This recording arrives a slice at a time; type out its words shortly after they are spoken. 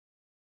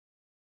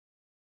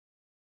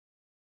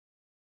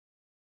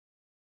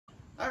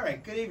All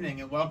right, good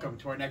evening and welcome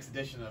to our next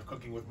edition of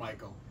Cooking with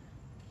Michael.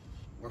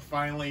 We're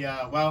finally,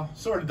 well,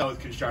 sort of done with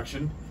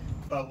construction,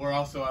 but we're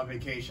also on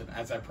vacation.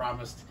 As I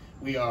promised,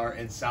 we are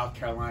in South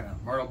Carolina,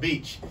 Myrtle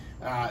Beach,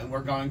 and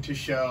we're going to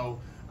show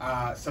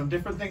some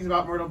different things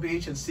about Myrtle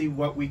Beach and see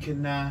what we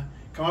can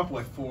come up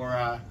with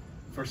for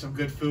some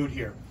good food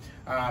here.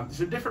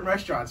 Some different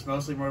restaurants.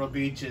 Mostly Myrtle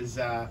Beach is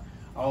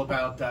all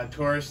about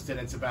tourists,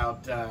 and it's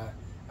about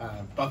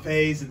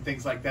buffets and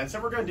things like that. So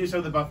we're going to do some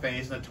of the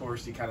buffets and the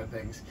touristy kind of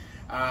things.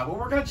 But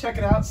we're going to check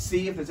it out,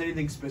 see if there's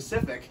anything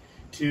specific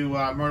to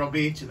Myrtle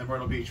Beach and the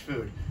Myrtle Beach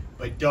food.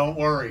 But don't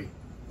worry.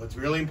 What's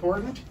really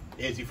important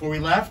is before we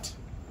left,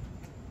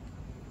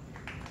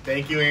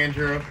 thank you,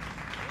 Andrew,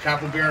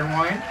 Chapel Beer and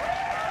Wine.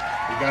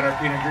 We got our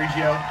Pinot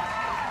Grigio.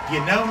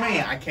 You know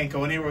me, I can't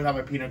go anywhere without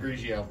my Pinot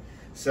Grigio.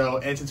 So,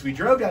 and since we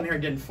drove down here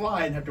and didn't fly,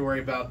 I didn't have to worry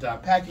about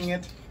packing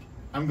it.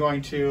 I'm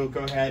going to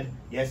go ahead,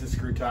 yes, it's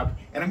screw top,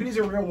 and I'm going to use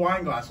a real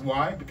wine glass.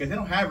 Why? Because they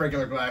don't have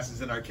regular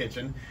glasses in our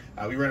kitchen.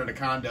 We rented a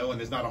condo, and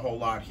there's not a whole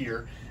lot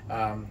here,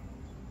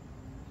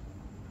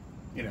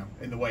 you know,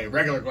 in the way of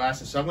regular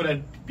glasses. So I'm going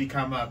to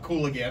become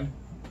cool again.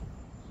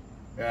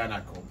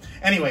 Not cool.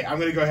 Anyway, I'm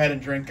going to go ahead and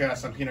drink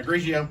some Pinot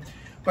Grigio.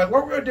 But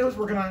what we're going to do is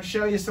we're going to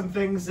show you some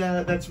things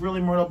that's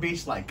really Myrtle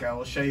Beach-like.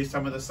 We'll show you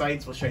some of the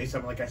sites. We'll show you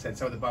some, like I said,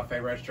 some of the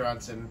buffet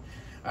restaurants, and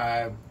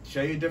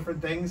show you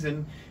different things.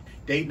 And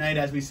date night,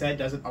 as we said,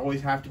 doesn't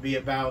always have to be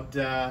about,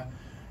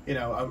 you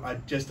know,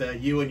 just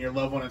you and your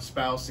loved one and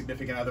spouse,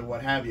 significant other,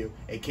 what have you.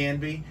 It can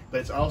be,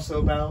 but it's also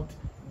about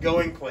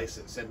going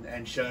places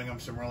and showing them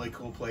some really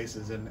cool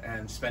places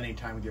and spending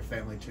time with your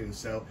family too.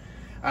 So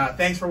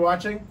thanks for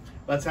watching.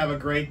 Let's have a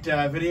great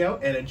video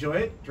and enjoy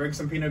it. Drink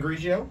some Pinot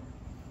Grigio.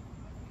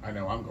 I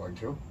know I'm going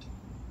to.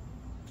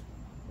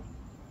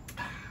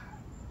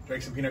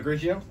 Drink some Pinot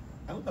Grigio.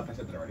 I don't know if I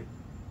said that already.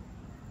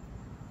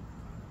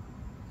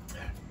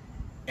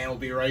 And we'll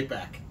be right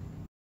back.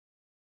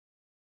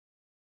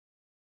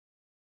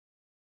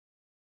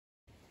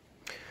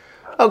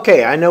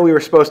 Okay, I know we were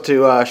supposed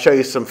to show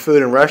you some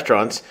food and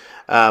restaurants,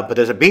 but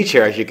there's a beach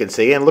here, as you can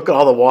see, and look at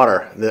all the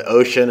water, the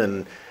ocean,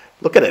 and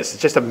look at this.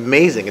 It's just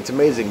amazing. It's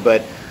amazing,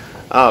 but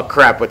oh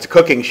crap, it's a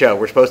cooking show.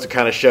 We're supposed to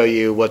kind of show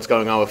you what's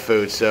going on with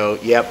food, so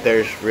yep,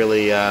 there's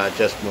really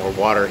just more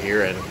water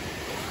here,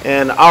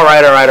 and all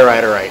right,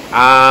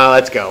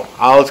 let's go.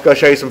 Let's go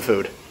show you some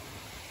food.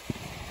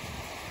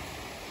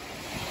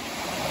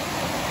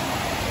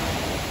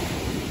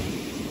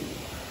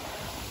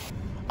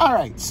 All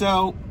right,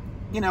 so,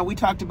 you know, we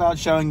talked about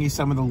showing you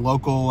some of the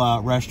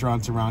local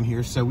restaurants around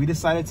here. So we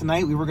decided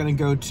tonight we were going to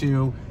go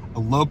to a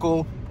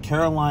local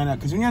Carolina,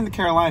 because when you're in the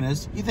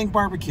Carolinas, you think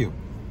barbecue.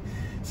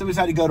 So we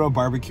decided to go to a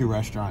barbecue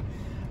restaurant.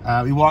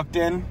 We walked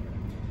in,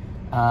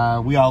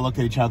 we all looked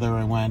at each other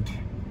and went,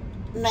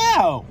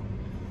 no.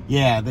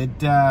 Yeah,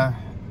 that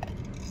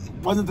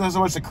wasn't so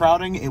much the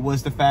crowding, it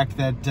was the fact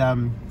that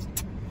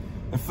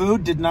the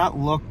food did not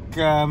look,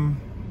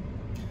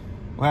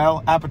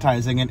 well,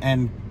 appetizing.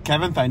 And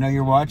Kevin, I know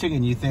you're watching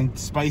and you think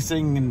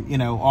spicing and, you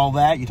know, all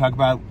that. You talk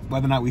about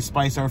whether or not we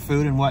spice our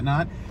food and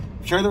whatnot.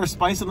 I'm sure there was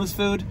spice in this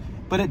food,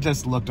 but it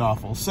just looked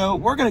awful. So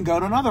we're going to go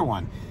to another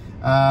one.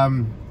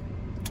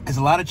 There's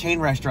a lot of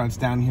chain restaurants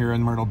down here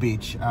in Myrtle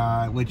Beach,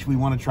 which we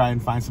want to try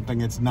and find something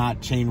that's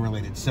not chain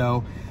related.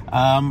 So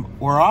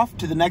we're off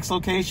to the next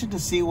location to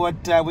see what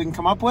we can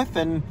come up with,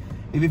 and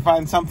maybe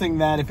find something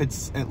that, if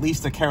it's at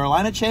least a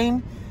Carolina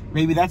chain,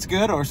 maybe that's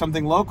good, or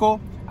something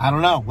local. I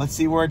don't know. Let's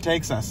see where it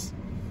takes us.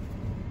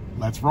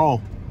 Let's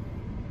roll.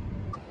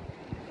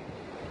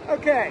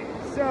 Okay,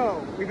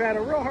 so we've had a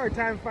real hard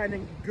time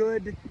finding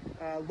good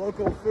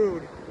local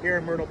food here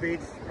in Myrtle Beach,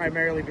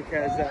 primarily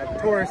because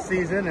tourist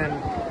season and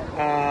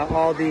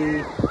all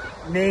the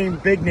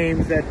big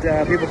names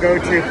that people go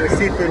to for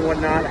seafood and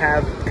whatnot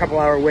have a couple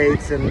hour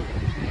waits, and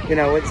you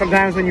know,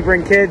 sometimes when you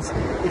bring kids,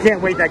 you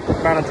can't wait that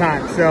amount of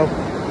time. So,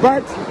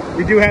 but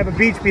we do have a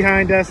beach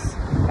behind us,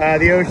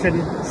 the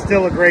ocean,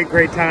 still a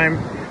great time.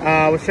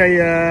 We'll show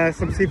you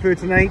some seafood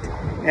tonight,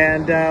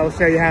 and we'll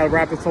show you how to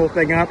wrap this whole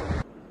thing up.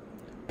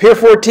 Pier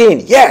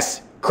 14,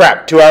 yes!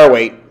 Crap, 2 hour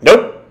wait.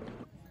 Nope.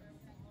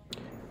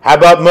 How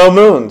about Mo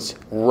Moon's?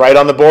 Right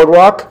on the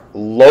boardwalk,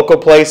 local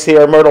place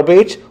here in Myrtle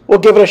Beach. We'll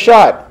give it a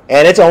shot.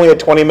 And it's only a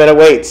 20-minute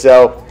wait,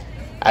 so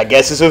I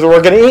guess this is what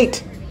we're going to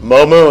eat.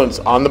 Mo Moon's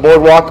on the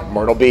boardwalk,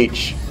 Myrtle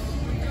Beach.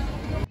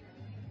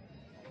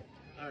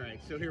 All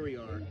right, so here we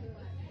are.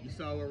 You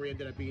saw where we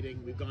ended up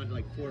eating. We've gone to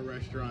like 4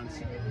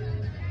 restaurants,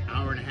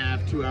 hour and a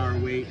half, 2 hour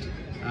wait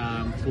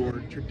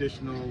for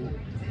traditional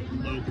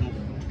local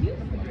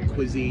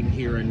cuisine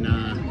here in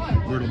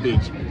Myrtle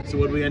Beach. So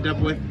what do we end up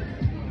with?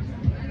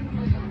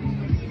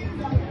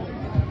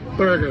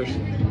 Burgers.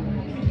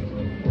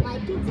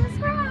 Like and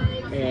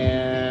subscribe.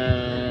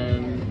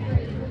 And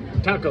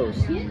tacos.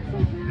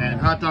 And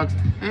hot dogs.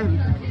 And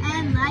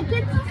like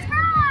and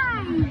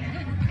subscribe.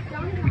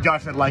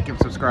 Josh said like and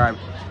subscribe.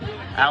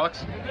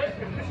 Alex?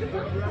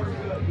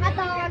 Hot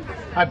dog.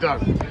 Hot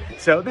dog.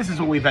 So this is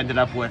what we've ended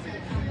up with.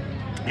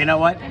 You know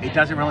what? It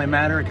doesn't really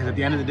matter because at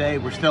the end of the day,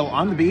 we're still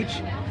on the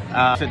beach,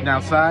 sitting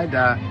outside.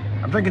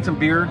 I'm drinking some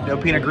beer, no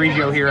Pinot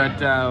Grigio here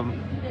at,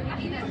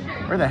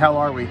 where the hell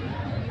are we?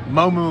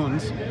 Mo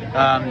Moon's,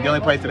 the only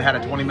place that had a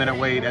 20-minute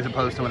wait as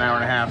opposed to an hour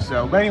and a half.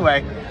 So, but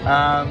anyway,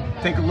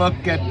 take a look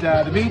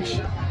at the beach,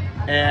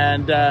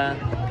 and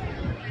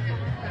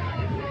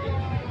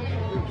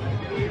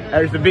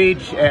there's the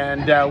beach,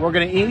 and we're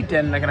gonna eat,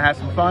 and I'm gonna have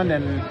some fun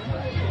and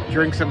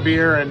drink some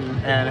beer and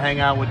hang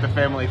out with the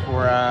family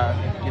for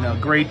you know,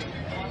 great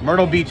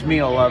Myrtle Beach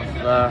meal of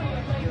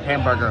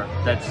hamburger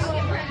that's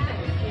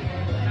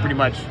pretty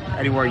much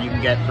anywhere you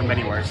can get from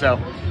anywhere. So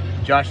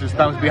Josh's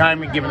thumbs behind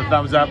me, giving a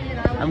thumbs up.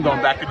 I'm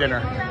going back to dinner.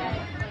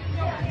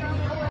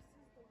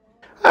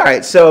 All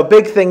right, so a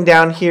big thing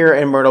down here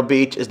in Myrtle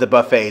Beach is the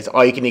buffets,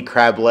 all-you-can-eat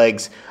crab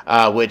legs,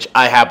 which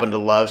I happen to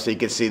love. So you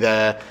can see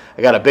I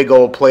got a big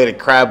old plate of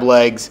crab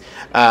legs,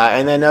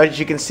 and then as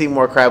you can see,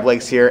 more crab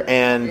legs here,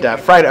 and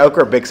fried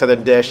okra, big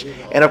southern dish,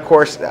 and of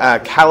course,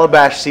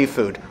 calabash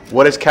seafood.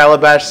 What is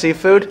calabash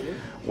seafood?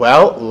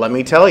 Well, let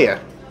me tell you.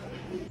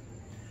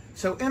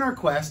 So in our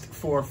quest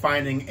for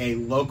finding a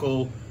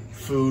local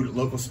food,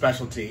 local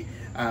specialty,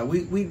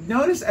 we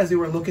noticed as we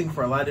were looking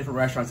for a lot of different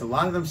restaurants, a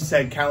lot of them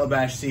said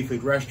Calabash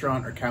Seafood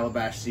Restaurant or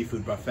Calabash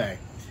Seafood Buffet.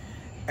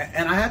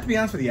 And I have to be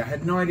honest with you, I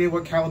had no idea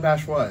what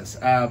Calabash was.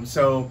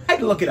 So I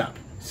had to look it up.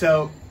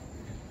 So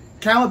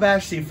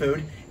Calabash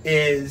Seafood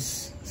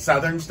is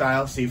Southern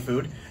style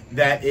seafood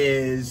that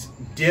is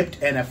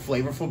dipped in a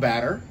flavorful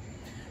batter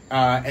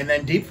and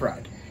then deep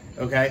fried.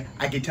 Okay,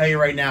 I can tell you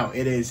right now,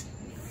 it is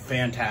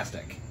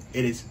fantastic.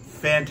 It is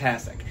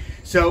fantastic.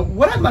 So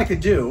what I'd like to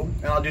do,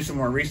 and I'll do some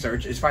more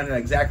research, is find out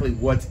exactly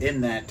what's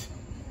in that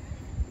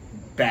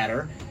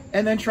batter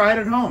and then try it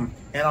at home.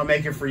 And I'll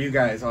make it for you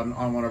guys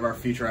on one of our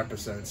future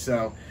episodes.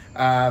 So,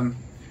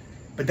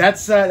 but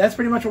that's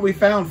pretty much what we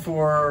found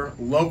for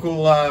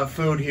local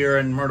food here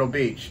in Myrtle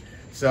Beach.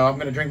 So I'm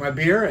going to drink my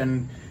beer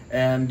and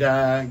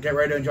get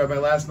ready to enjoy my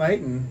last night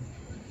and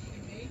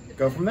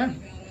go from there.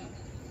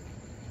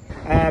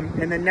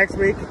 And then next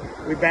week,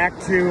 we're back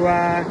to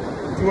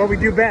what we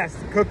do best,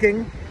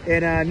 cooking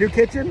in a new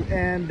kitchen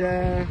and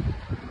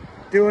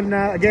doing,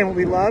 again, what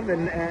we love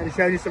and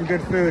showing you some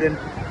good food. And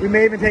we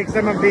may even take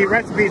some of the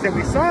recipes that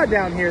we saw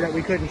down here that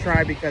we couldn't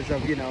try because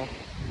of, you know,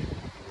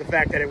 the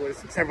fact that it was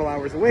several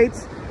hours of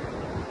waits.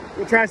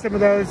 We'll try some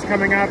of those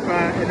coming up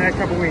in the next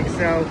couple weeks.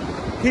 So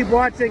keep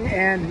watching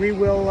and we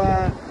will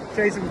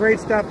show you some great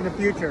stuff in the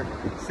future.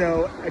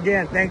 So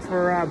again, thanks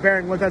for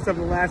bearing with us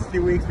over the last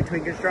few weeks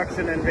between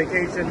construction and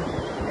vacation.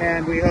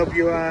 And we hope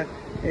you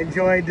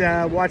enjoyed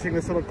watching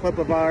this little clip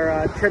of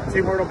our trip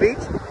to Myrtle Beach.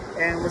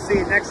 And we'll see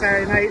you next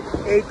Saturday night,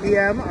 8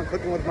 p.m. on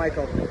Cooking with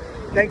Michael.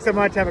 Thanks so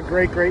much. Have a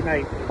great, great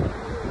night.